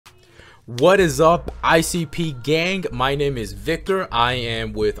What is up, ICP gang? My name is Victor. I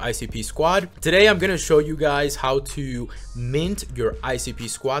am with ICP Squad. Today I'm going to show you guys how to mint your ICP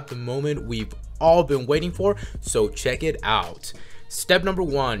Squad, the moment we've all been waiting for. So check it out. Step number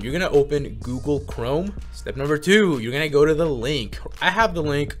one, you're going to open Google Chrome. Step number two, you're going to go to the link. I have the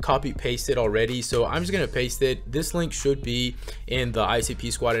link copy pasted already, so I'm just going to paste it. This link should be in the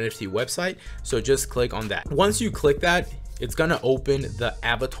ICP Squad NFT website, so just click on that. Once you click that, it's gonna open the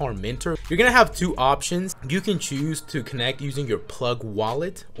avatar minter. You're gonna have two options. You can choose to connect using your plug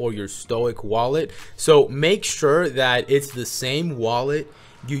wallet or your Stoic wallet. So make sure that it's the same wallet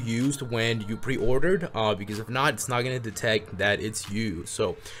you used when you pre-ordered, because if not, it's not gonna detect that it's you.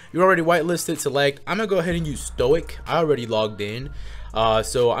 So you're already whitelisted. Select. I'm gonna go ahead and use Stoic. I already logged in,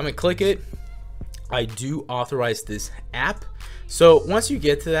 so I'm gonna click it. I do authorize this app. So once you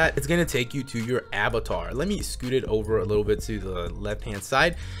get to that, it's going to take you to your avatar. Let me scoot it over a little bit to the left hand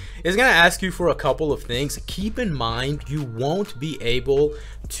side. It's going to ask you for a couple of things. Keep in mind, you won't be able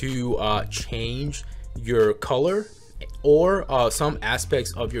to change your color or some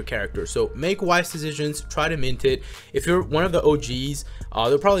aspects of your character. So make wise decisions, try to mint it. If you're one of the OGs,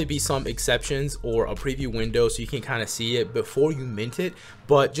 there'll probably be some exceptions or a preview window so you can kind of see it before you mint it.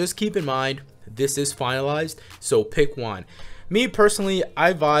 But just keep in mind, this is finalized, so pick one. Me personally,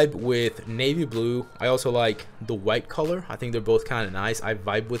 I vibe with navy blue. I also like the white color. I think they're both kind of nice. I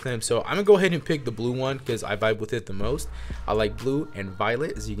vibe with them, so I'm gonna go ahead and pick the blue one because I vibe with it the most. I like blue and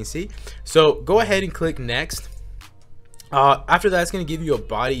violet, as you can see. So go ahead and click next. After that, it's gonna give you a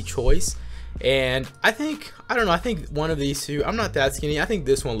body choice, and I think one of these two. I'm not that skinny. I think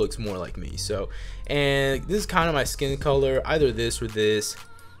this one looks more like me. So, and this is kind of my skin color, either this or this.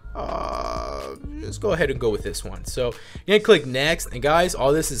 Just go ahead and go with this one. So you're gonna click next, and guys,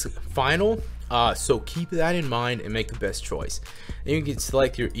 all this is final, so keep that in mind and make the best choice. Then you can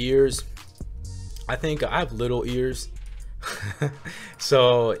select your ears. I think I have little ears.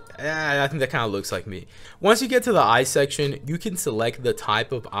 So I think that kind of looks like me. Once you get to the eye section, you can select the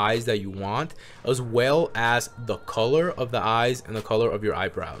type of eyes that you want, as well as the color of the eyes and the color of your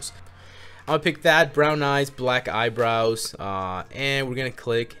eyebrows. I'm gonna pick that, brown eyes, black eyebrows, and we're gonna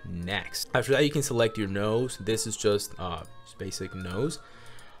click next. After that, you can select your nose. This is just basic nose.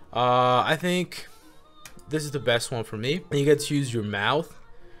 I think this is the best one for me. And you get to choose your mouth.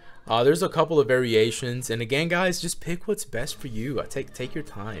 There's a couple of variations, and again, guys, just pick what's best for you. Take your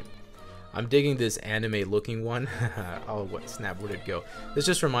time. I'm digging this anime looking one. Oh, what snap, where'd it go? This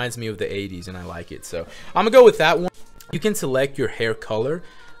just reminds me of the 80s, and I like it, so I'm gonna go with that one. You can select your hair color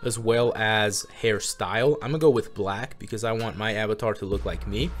as well as hairstyle. I'm gonna go with black because I want my avatar to look like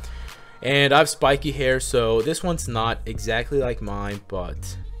me, and I have spiky hair, so this one's not exactly like mine,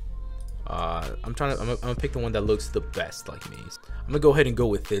 but I'm gonna pick the one that looks the best like me. I'm gonna go ahead and go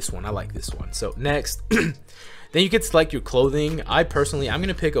with this one. I like this one. So next, then you can select your clothing. I'm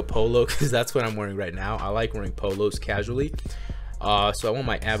gonna pick a polo because that's what I'm wearing right now. I like wearing polos casually. So I want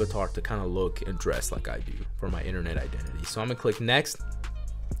my avatar to kind of look and dress like I do for my internet identity. So I'm gonna click next.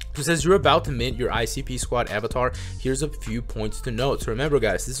 So it says you're about to mint your ICP Squad avatar. Here's a few points to note. So remember,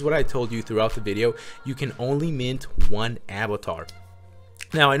 guys, this is what I told you throughout the video. You can only mint one avatar.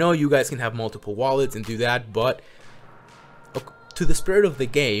 Now, I know you guys can have multiple wallets and do that, but to the spirit of the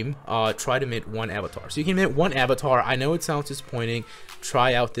game, try to mint one avatar. So you can mint one avatar. I know it sounds disappointing.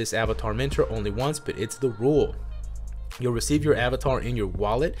 Try out this avatar minter only once, but it's the rule. You'll receive your avatar in your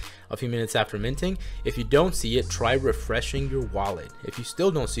wallet a few minutes after minting. If you don't see it, try refreshing your wallet. If you still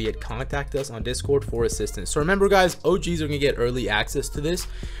don't see it, contact us on Discord for assistance. So remember, guys, OGs are gonna get early access to this.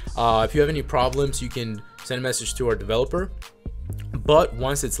 If you have any problems, you can send a message to our developer. But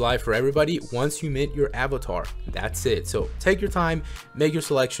once it's live for everybody, once you mint your avatar, that's it. So take your time, make your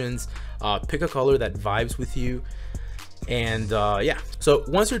selections, pick a color that vibes with you. And yeah, so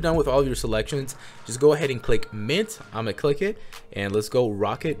once you're done with all of your selections, just go ahead and click mint. I'm gonna click it, and let's go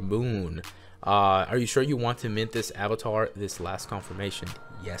rocket moon. Are you sure you want to mint this avatar? This last confirmation?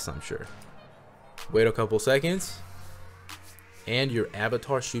 Yes, I'm sure. Wait a couple seconds, and your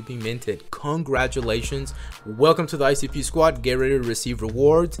avatar should be minted. Congratulations, welcome to the ICP Squad. Get ready to receive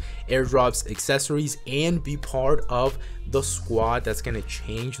rewards, airdrops, accessories, and be part of the squad that's going to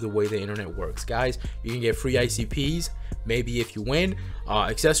change the way the internet works. Guys, you can get free ICPs, maybe if you win,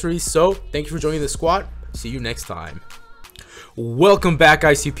 accessories. So thank you for joining the squad. See you next time. Welcome back,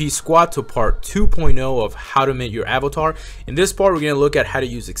 ICP Squad, to part 2.0 of how to mint your avatar. In this part, we're going to look at how to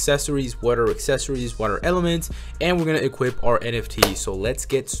use accessories, what are elements, and we're going to equip our NFT. So let's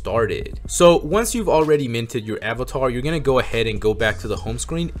get started. So once you've already minted your avatar, you're going to go ahead and go back to the home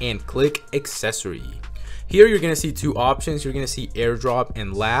screen and click accessory. Here you're going to see two options. You're going to see airdrop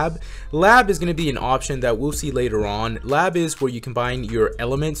and lab. Lab is going to be an option that we'll see later on. Lab is where you combine your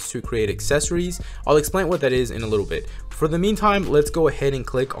elements to create accessories. I'll explain what that is in a little bit. For the meantime, let's go ahead and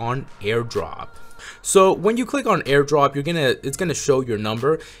click on airdrop. So when you click on airdrop, it's gonna show your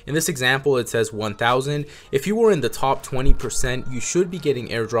number. In this example, it says 1000. If you were in the top 20%, you should be getting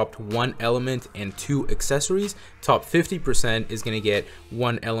airdropped 1 element and 2 accessories. Top 50% is gonna get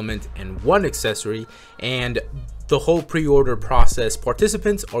 1 element and 1 accessory, and the whole pre-order process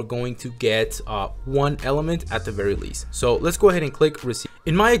participants are going to get 1 element at the very least. So let's go ahead and click receive.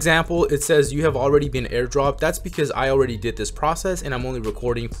 In my example, it says you have already been airdropped. That's because I already did this process and I'm only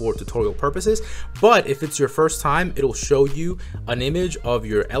recording for tutorial purposes. But if it's your first time, it'll show you an image of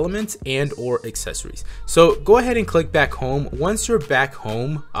your elements and or accessories. So go ahead and click back home. Once you're back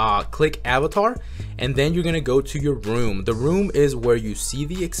home, click avatar, and then you're gonna go to your room. The room is where you see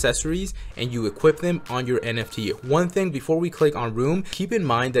the accessories and you equip them on your NFT. One thing before we click on room, keep in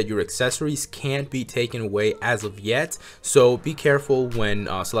mind that your accessories can't be taken away as of yet, so be careful when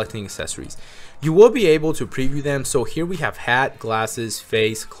selecting accessories. You will be able to preview them. So here we have hat, glasses,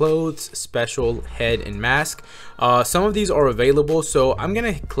 face, clothes, special, head, and mask. Some of these are available, so I'm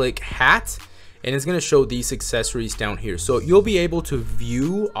gonna click hat, and it's going to show these accessories down here. So you'll be able to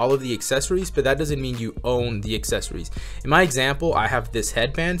view all of the accessories, but that doesn't mean you own the accessories. In my example, I have this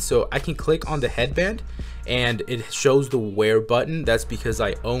headband, so I can click on the headband and it shows the wear button. That's because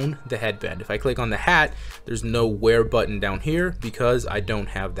I own the headband. If I click on the hat, there's no wear button down here because I don't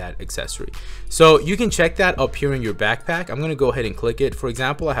have that accessory. So you can check that up here in your backpack. I'm going to go ahead and click it. For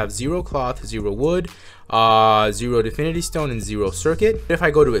example, I have 0 cloth, 0 wood, 0 Divinity Stone, and 0 circuit. If I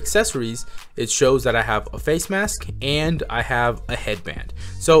go to accessories, it shows that I have a face mask and I have a headband.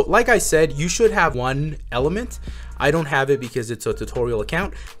 So like I said, you should have 1 element. I don't have it because it's a tutorial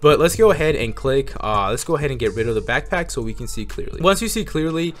account, but let's go ahead and click, let's go ahead and get rid of the backpack so we can see clearly. Once you see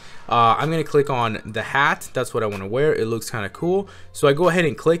clearly, I'm gonna click on the hat. That's what I wanna wear. It looks kind of cool. So I go ahead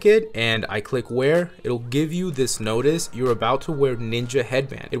and click it and I click wear. It'll give you this notice. You're about to wear Ninja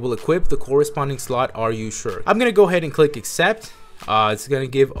headband. It will equip the corresponding slot. Are you sure? I'm gonna go ahead and click accept. It's gonna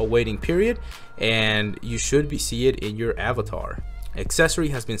give a waiting period and you should see it in your avatar. Accessory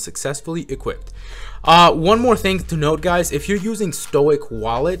has been successfully equipped. One more thing to note, guys, if you're using Stoic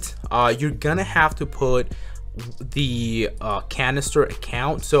wallet, you're gonna have to put the canister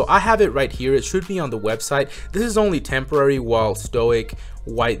account. So I have it right here. It should be on the website. This is only temporary while Stoic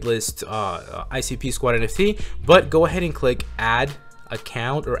whitelist ICP Squad NFT, but go ahead and click add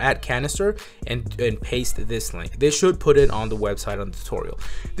account or add canister and paste this link. They should put it on the website on the tutorial.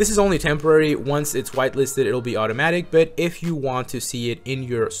 This is only temporary. Once it's whitelisted, it'll be automatic, but if you want to see it in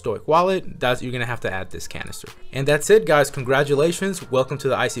your Stoic wallet, you're gonna have to add this canister. And that's it, guys. Congratulations. Welcome to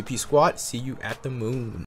the ICP Squad. See you at the moon.